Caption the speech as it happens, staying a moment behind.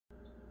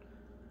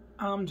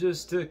I'm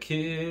just a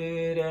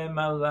kid and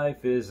my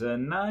life is a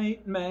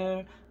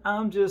nightmare.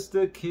 I'm just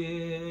a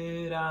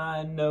kid,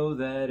 I know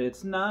that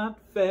it's not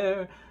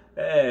fair.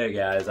 Hey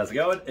guys, how's it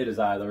going? It is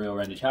I, the real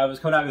Randy Chavez,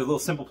 coming out with a little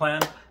simple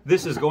plan.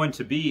 This is going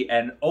to be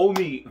an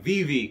OMI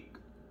Veve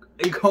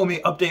OMI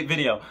update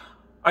video.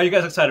 Are you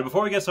guys excited?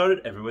 Before we get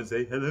started, everyone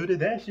say hello to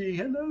Dashi.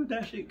 Hello,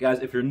 Dashi. Guys,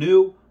 if you're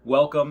new,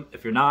 welcome.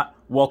 If you're not,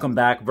 welcome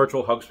back.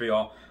 Virtual hugs for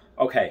y'all.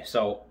 Okay,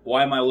 so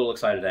why am I a little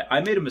excited today? I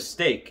made a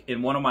mistake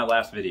in one of my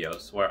last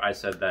videos where I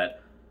said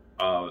that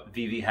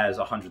Veve has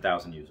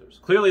 100,000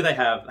 users. Clearly they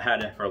have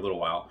had it for a little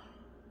while.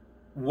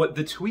 What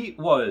the tweet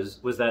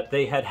was that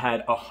they had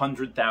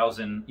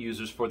 100,000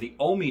 users for the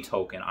OMI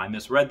token. I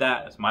misread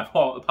that. It's my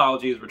fault.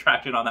 Apologies,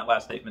 retracted on that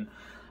last statement.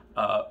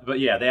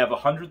 But yeah, they have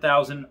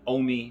 100,000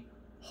 OMI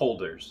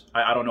holders.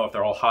 I don't know if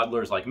they're all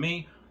hodlers like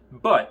me,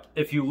 but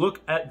if you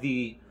look at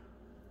the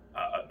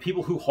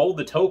people who hold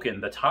the token,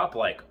 the top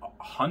like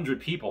 100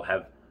 people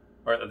have,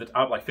 or the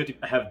top like 50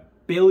 have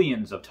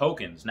billions of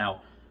tokens.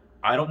 Now,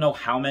 I don't know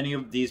how many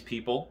of these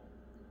people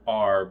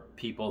are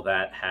people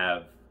that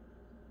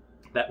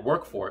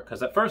work for it,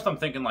 because at first I'm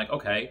thinking like,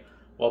 okay,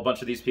 well, a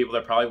bunch of these people,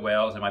 they're probably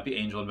whales, they might be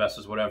angel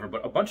investors, whatever,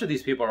 but a bunch of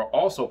these people are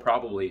also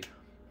probably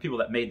people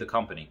that made the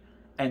company,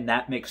 and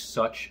that makes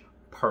such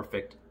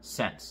perfect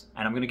sense.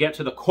 And I'm going to get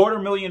to the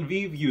 250,000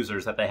 Veve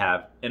users that they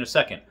have in a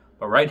second,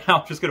 but right now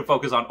I'm just going to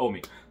focus on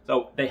OMI.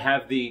 So they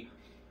have the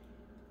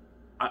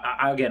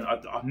again,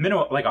 a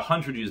minimum like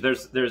 100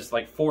 users. There's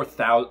like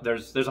 4,000.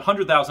 There's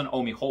 100,000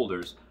 OMI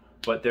holders,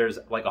 but there's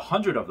like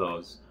 100 of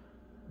those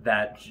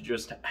that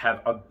just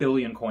have a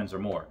billion coins or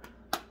more,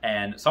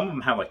 and some of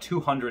them have like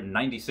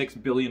 296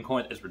 billion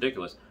coins. It's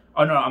ridiculous.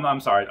 Oh no, I'm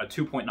sorry,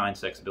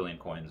 2.96 billion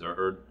coins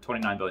or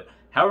 29 billion.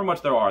 However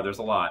much there are, there's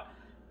a lot.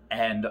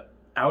 And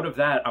out of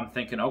that, I'm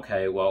thinking,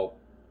 okay, well,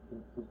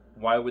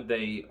 why would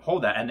they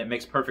hold that? And it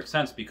makes perfect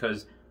sense,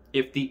 because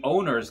if the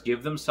owners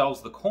give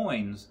themselves the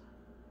coins,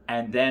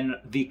 and then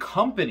the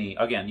company,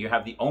 again, you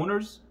have the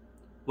owners,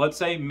 let's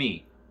say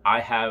me,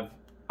 I'm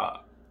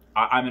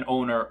an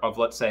owner of,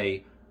 let's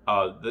say,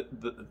 the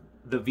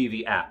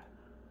Veve app,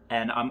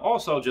 and I'm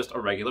also just a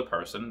regular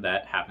person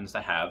that happens to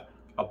have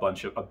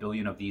a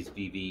billion of these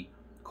Veve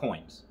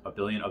coins, a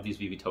billion of these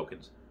Veve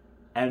tokens,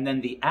 and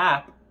then the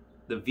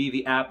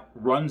Veve app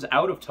runs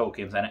out of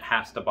tokens and it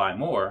has to buy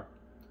more.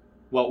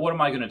 Well, what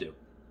am I going to do?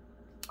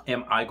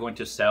 Am I going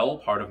to sell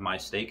part of my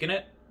stake in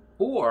it,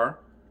 or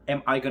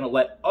am I going to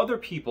let other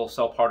people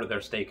sell part of their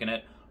stake in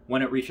it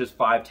when it reaches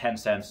 5, 10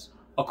 cents,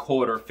 a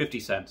quarter, 50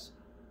 cents?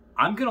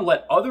 I'm going to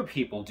let other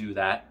people do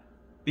that,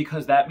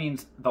 because that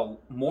means the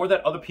more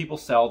that other people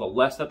sell, the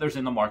less that there's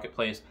in the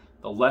marketplace.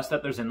 The less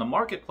that there's in the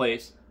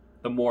marketplace,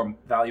 the more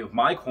value of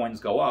my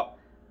coins go up.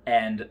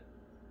 And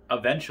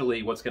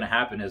eventually what's going to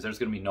happen is there's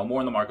going to be no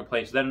more in the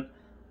marketplace. Then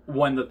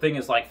when the thing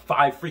is like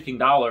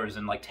 $5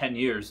 in like 10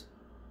 years,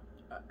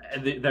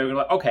 they're going to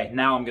like, okay,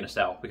 now I'm going to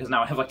sell, because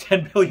now I have like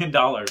 $10 billion.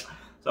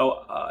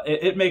 So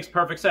it makes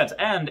perfect sense.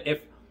 And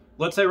if,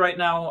 let's say right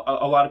now,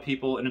 a lot of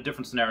people in a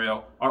different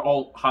scenario are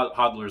all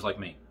hodlers like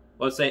me.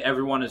 Let's say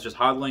everyone is just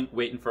hodling,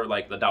 waiting for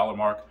like the dollar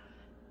mark,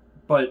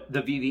 but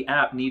the Veve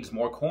app needs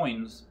more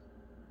coins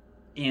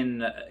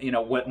in,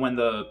 when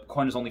the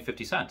coin is only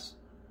 50 cents.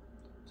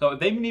 So if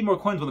they need more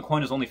coins when the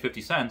coin is only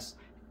 50 cents,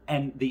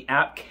 and the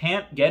app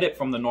can't get it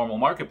from the normal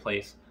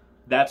marketplace,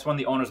 that's when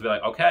the owners will be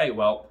like, okay,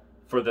 well,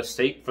 for the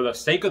sake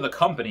of the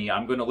company,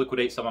 I'm going to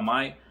liquidate some of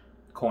my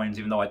coins,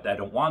 even though I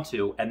don't want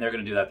to, and they're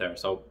going to do that there.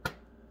 So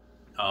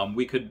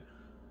we could,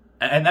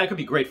 and that could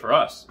be great for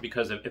us,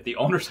 because if the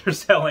owners are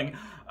selling,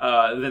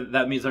 then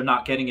that means they're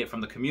not getting it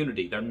from the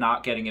community. They're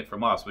not getting it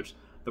from us, which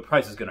the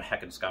price is going to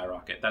heckin'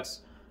 skyrocket.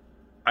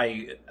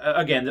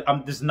 Again,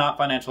 this is not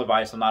financial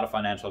advice. I'm not a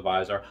financial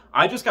advisor.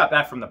 I just got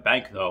back from the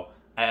bank though,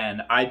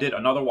 and I did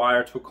another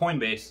wire to a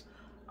Coinbase,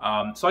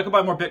 so I could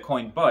buy more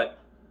Bitcoin. But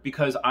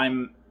because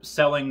I'm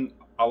selling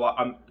a lot,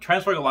 I'm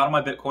transferring a lot of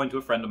my Bitcoin to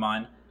a friend of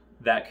mine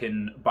that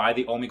can buy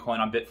the OMI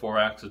coin on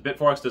Bitforex.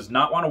 Bitforex does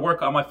not want to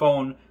work on my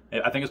phone.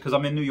 I think it's because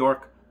I'm in New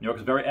York. New York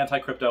is very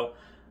anti-crypto,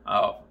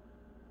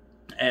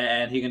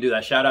 and he can do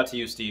that. Shout out to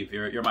you, Steve.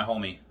 You're my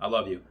homie. I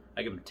love you.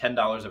 I give him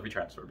 $10 every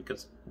transfer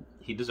because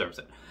he deserves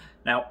it.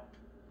 Now,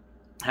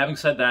 having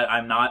said that,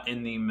 I'm not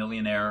in the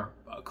millionaire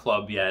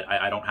club yet.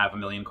 I don't have 1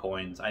 million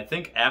coins. I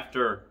think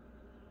after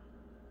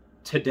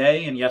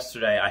today and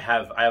yesterday, I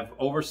have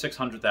over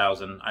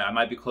 600,000. I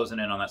might be closing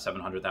in on that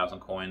 700,000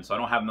 coins. So I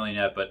don't have 1 million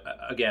yet. But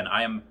again,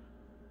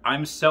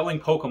 I'm selling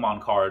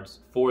Pokemon cards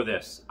for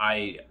this.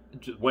 I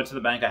went to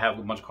the bank. I have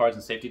a bunch of cards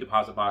in safety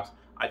deposit box.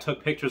 I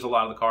took pictures of a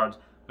lot of the cards.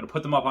 I'm going to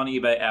put them up on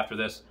eBay after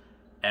this.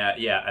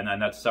 Yeah, and then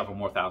that's several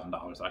more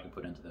 $1,000s that I can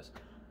put into this.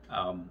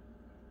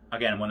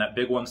 Again, when that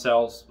big one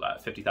sells,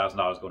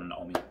 $50,000 going into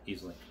OMI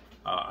easily.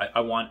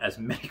 I want as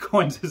many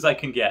coins as I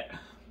can get.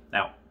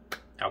 Now,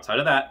 outside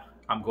of that,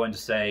 I'm going to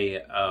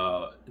say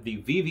the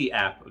Veve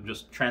app,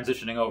 just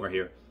transitioning over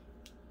here,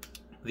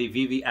 the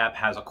Veve app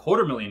has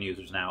 250,000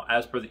 users now,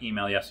 as per the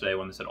email yesterday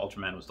when they said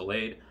Ultraman was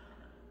delayed.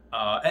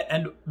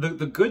 And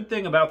the good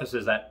thing about this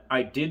is that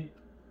I did,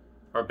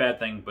 or bad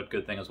thing, but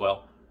good thing as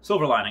well,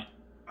 silver lining.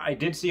 I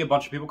did see a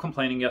bunch of people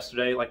complaining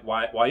yesterday, like,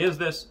 why is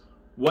this?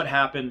 What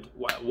happened?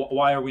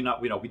 Why are we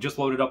not, we just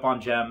loaded up on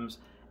gems,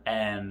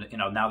 and,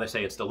 now they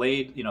say it's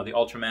delayed, the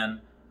Ultraman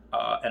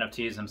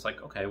NFTs, and it's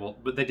like, okay, well,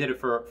 but they did it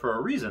for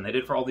a reason. They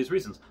did it for all these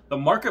reasons. The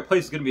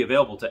marketplace is going to be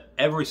available to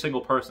every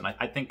single person.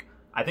 I think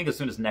as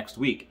soon as next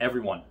week,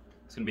 everyone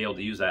is going to be able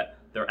to use that.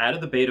 They're out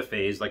of the beta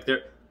phase. Like,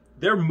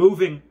 they're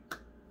moving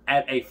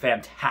at a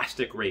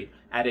fantastic rate,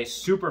 at a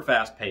super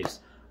fast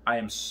pace. I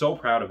am so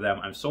proud of them.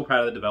 I'm so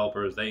proud of the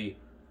developers.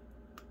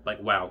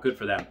 Wow, good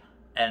for them.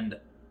 And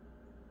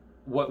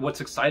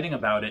what's exciting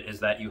about it is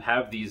that you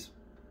have these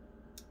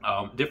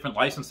different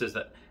licenses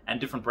and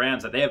different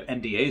brands that they have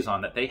NDAs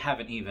on that they have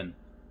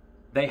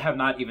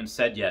not even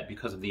said yet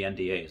because of the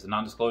NDAs, the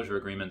non-disclosure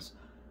agreements.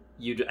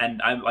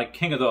 And I'm like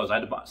king of those. I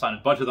had to sign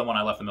a bunch of them when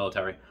I left the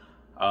military.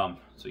 So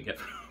you get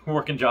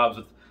working jobs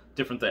with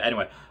different things.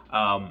 Anyway,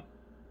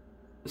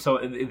 so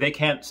they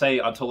can't say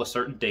until a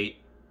certain date.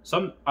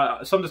 Some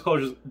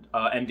disclosures,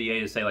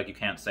 NDAs say like you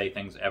can't say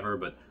things ever,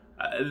 but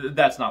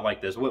that's not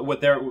like this.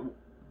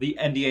 The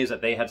NDAs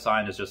that they had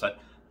signed is just that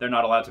they're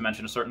not allowed to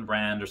mention a certain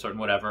brand or certain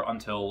whatever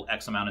until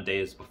X amount of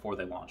days before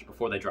they launch,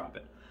 before they drop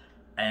it.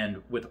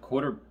 And with a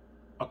quarter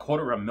of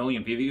a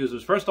million Veve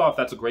users, first off,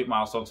 that's a great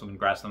milestone, so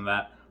congrats on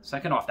that.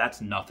 Second off,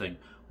 that's nothing.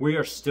 We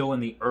are still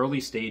in the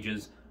early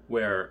stages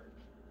where,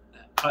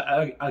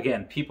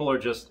 again, people are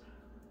just,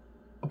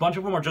 a bunch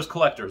of them are just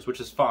collectors,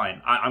 which is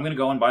fine. I'm going to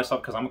go and buy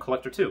stuff because I'm a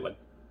collector too,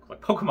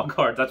 like Pokemon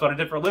cards. That's what I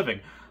did for a living,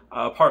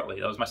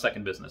 partly. That was my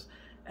second business.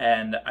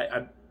 And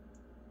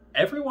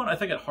everyone, I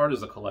think, at heart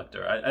is a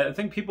collector. I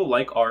think people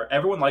like art.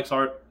 Everyone likes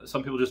art.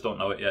 Some people just don't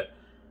know it yet.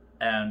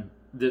 And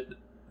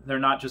they're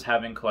not just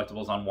having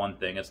collectibles on one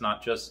thing. It's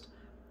not just,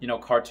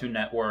 Cartoon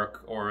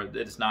Network, or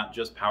it's not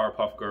just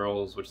Powerpuff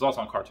Girls, which is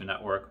also on Cartoon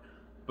Network.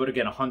 But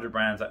again, 100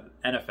 brands,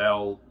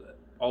 NFL,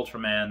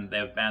 Ultraman, they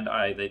have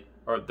Bandai,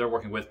 they're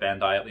working with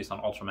Bandai, at least on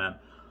Ultraman.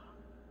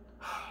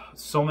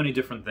 So many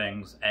different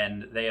things,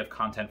 and they have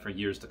content for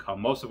years to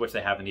come, most of which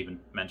they haven't even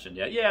mentioned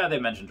yet. Yeah, they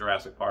mentioned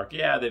Jurassic Park.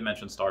 Yeah, they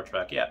mentioned Star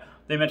Trek. Yeah,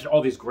 they mentioned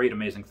all these great,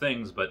 amazing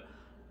things, but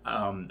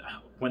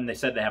when they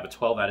said they have a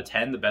 12 out of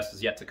 10, the best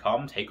is yet to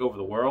come, take over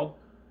the world,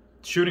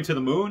 shooting to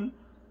the moon,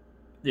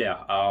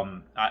 yeah,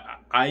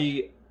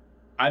 I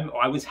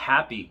was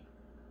happy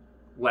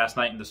last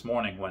night and this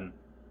morning when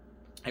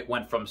it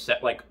went from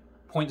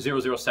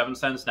 0.007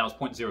 cents, now it's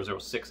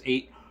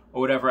 0.0068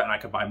 or whatever, and I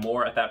could buy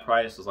more at that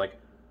price. It was like,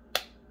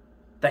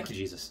 thank you,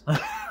 Jesus.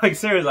 Like,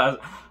 seriously.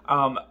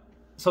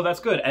 So that's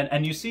good.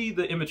 And you see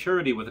the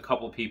immaturity with a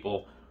couple of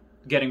people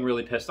getting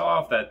really pissed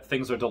off that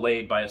things are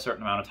delayed by a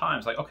certain amount of time.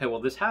 It's like, okay, well,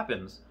 this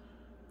happens.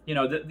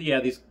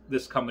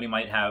 This company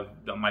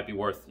might be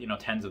worth,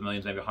 tens of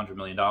millions, maybe $100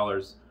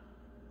 million.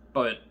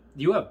 But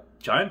you have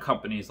giant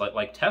companies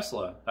like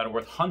Tesla that are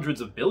worth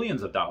hundreds of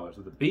billions of dollars,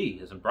 with a B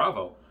as in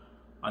Bravo.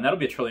 And that'll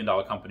be $1 trillion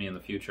company in the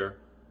future.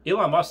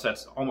 Elon Musk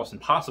sets almost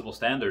impossible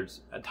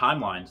standards and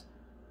timelines,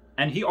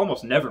 and he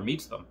almost never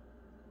meets them.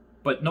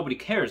 But nobody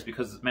cares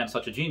because this man's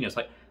such a genius.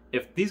 Like,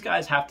 if these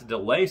guys have to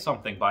delay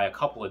something by a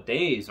couple of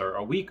days or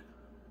a week,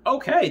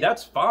 okay,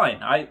 that's fine.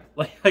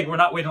 We're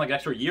not waiting like an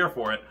extra year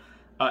for it.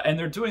 And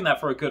they're doing that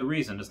for a good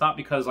reason. It's not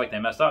because they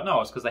messed up.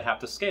 No, it's because they have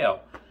to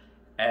scale.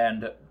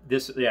 And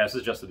this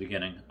is just the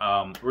beginning.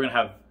 We're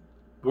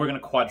gonna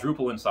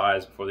quadruple in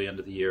size before the end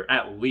of the year,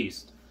 at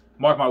least.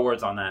 Mark my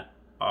words on that.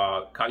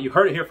 You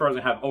heard it here first.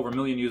 We're gonna have over 1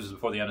 million users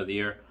before the end of the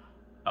year.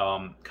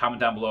 Comment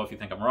down below if you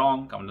think I'm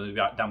wrong. Comment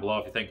down below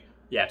if you think,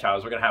 yeah,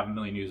 Chavez, we're gonna have 1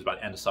 million users by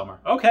the end of summer.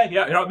 Okay,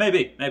 yeah,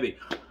 maybe.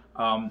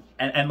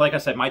 And like I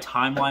said, my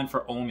timeline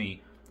for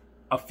OMI,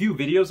 a few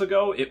videos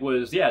ago, it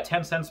was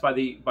 10 cents by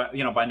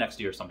next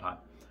year sometime.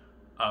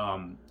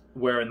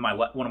 Where in one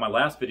of my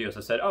last videos I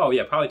said, oh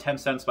yeah, probably 10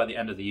 cents by the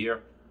end of the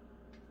year.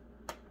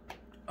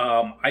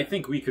 I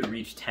think we could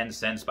reach 10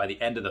 cents by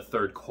the end of the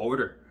third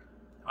quarter.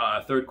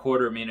 Third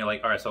quarter meaning all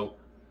right, so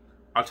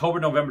October,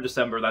 November,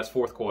 December, that's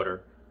fourth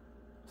quarter.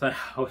 So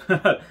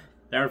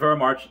January,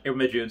 March, April,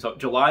 May, June. So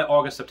July,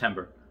 August,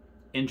 September.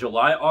 In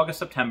July, August,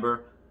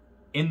 September,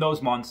 in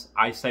those months,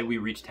 I say we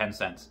reach 10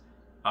 cents.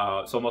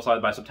 So most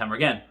likely by September.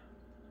 Again,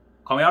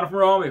 coming out from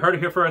Rome, we heard it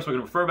here first. We're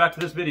going to refer back to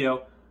this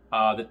video,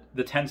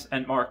 the 10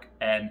 cent mark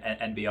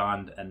and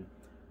beyond. And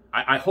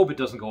I hope it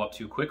doesn't go up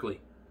too quickly,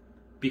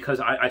 because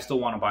I still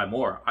want to buy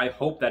more. I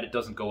hope that it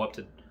doesn't go up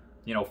to,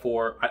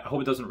 I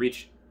hope it doesn't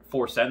reach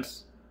 4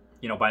 cents,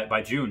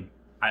 by June.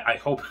 I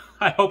hope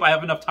I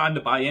have enough time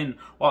to buy in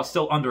while it's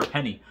still under a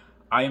penny.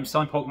 I am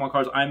selling Pokemon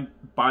cards. I'm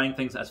buying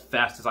things as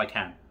fast as I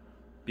can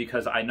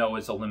because I know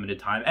it's a limited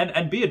time.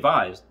 And be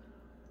advised,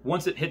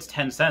 once it hits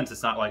 10 cents,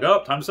 it's not like,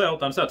 oh, time to sell,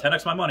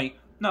 10x my money.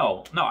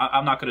 No,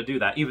 I'm not going to do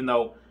that, even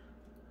though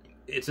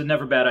it's a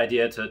never bad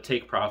idea to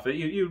take profit.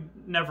 You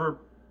never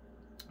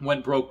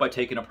went broke by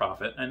taking a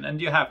profit,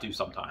 and you have to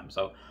sometimes.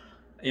 So,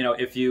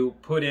 if you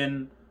put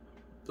in,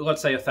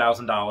 let's say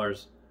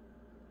 $1,000,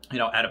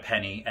 at a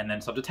penny, and then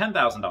it's up to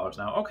 $10,000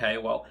 now. Okay,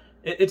 well,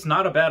 it's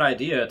not a bad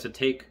idea to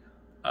take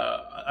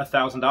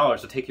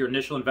 $1,000, to take your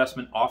initial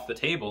investment off the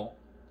table,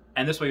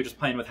 And this way you're just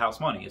playing with house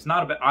money. It's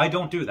not about, I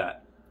don't do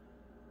that.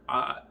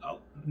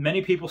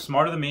 Many people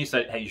smarter than me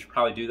said, hey, you should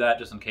probably do that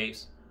just in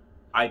case.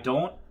 I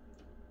don't.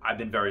 I've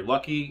been very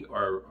lucky,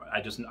 or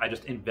I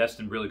just invest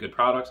in really good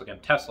products. Again,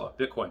 Tesla,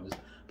 Bitcoin,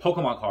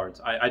 Pokemon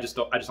cards. I just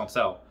don't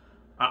sell.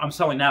 I'm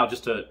selling now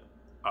just to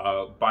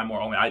buy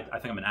more OMI. I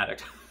think I'm an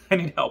addict. I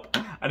need help.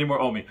 I need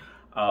more OMI.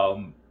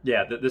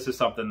 Yeah, this is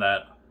something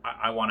that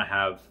I want to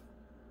have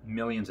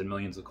millions and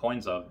millions of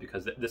coins of,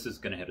 because this is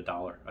going to hit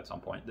 $1 at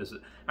some point. This is,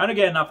 and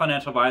again, not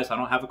financial advice. I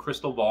don't have a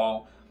crystal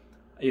ball.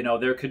 You know,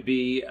 there could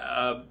be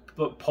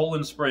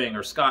Poland Spring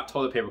or Scott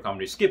Toilet Paper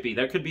Company, Skippy.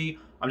 There could be,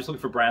 I'm just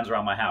looking for brands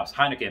around my house.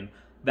 Heineken,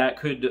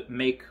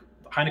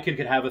 Heineken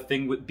could have a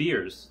thing with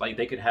beers. Like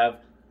they could have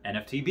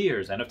NFT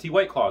beers, NFT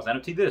White Claws,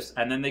 NFT this,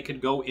 and then they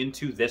could go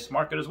into this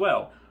market as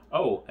well.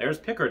 Oh, there's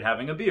Pickard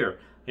having a beer.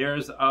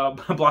 Here's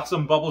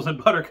Blossom Bubbles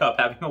and Buttercup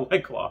having a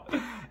White Claw.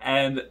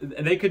 And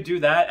they could do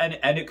that,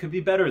 and it could be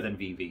better than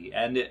Veve.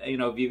 And, you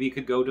know, Veve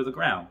could go to the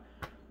ground.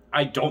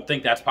 I don't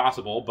think that's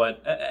possible,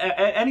 but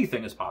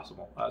anything is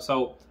possible.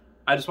 So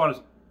I just want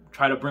to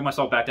try to bring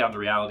myself back down to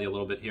reality a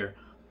little bit here.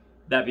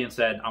 That being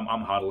said, I'm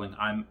hodling.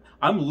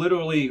 I'm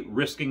literally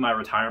risking my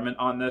retirement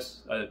on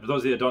this. For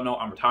those of you that don't know,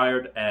 I'm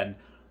retired, and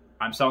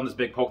I'm selling this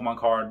big Pokemon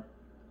card.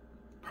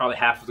 Probably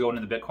half is going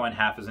into Bitcoin,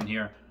 half is in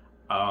here.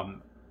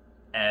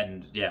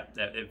 And yeah,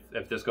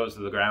 if this goes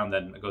to the ground,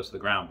 then it goes to the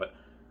ground. But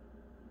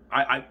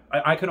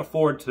I can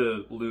afford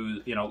to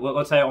lose, you know,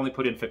 let's say I only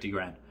put in 50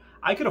 grand.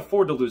 I could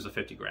afford to lose the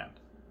 50 grand.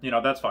 You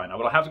know, that's fine.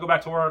 Would I have to go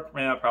back to work?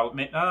 Yeah,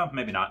 probably,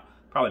 maybe not.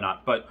 Probably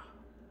not. But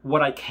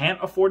what I can't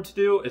afford to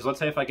do is, let's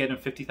say if I get in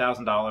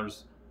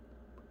 $50,000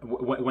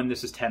 when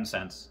this is 10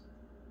 cents,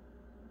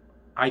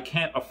 I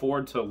can't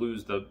afford to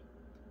lose the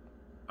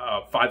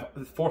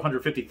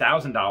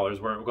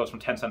 $450,000 where it goes from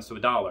 10 cents to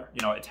 $1,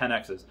 you know, at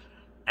 10x's.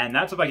 And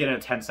that's if I get in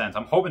at 10 cents.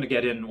 I'm hoping to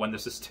get in when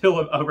this is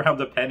still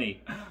around a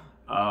penny,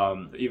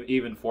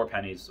 even 4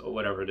 pennies or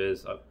whatever it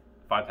is,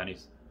 5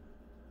 pennies.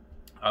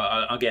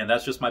 Again,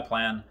 that's just my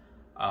plan.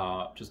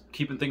 Just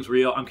keeping things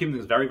real. I'm keeping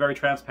things very, very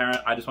transparent.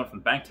 I just went from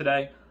the bank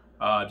today.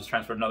 Just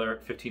transferred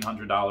another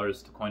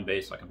 $1,500 to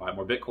Coinbase so I can buy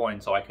more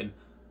Bitcoin, so I can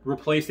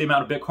replace the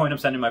amount of Bitcoin I'm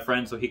sending my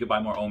friend so he could buy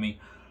more OMI.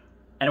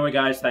 Anyway,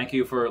 guys, thank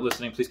you for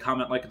listening. Please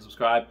comment, like, and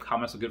subscribe.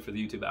 Comments are good for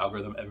the YouTube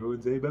algorithm.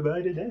 Everyone say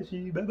bye-bye to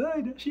Dashi.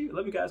 Bye-bye, Dashi.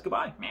 Love you guys.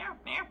 Goodbye. Meow,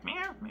 meow,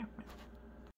 meow, meow.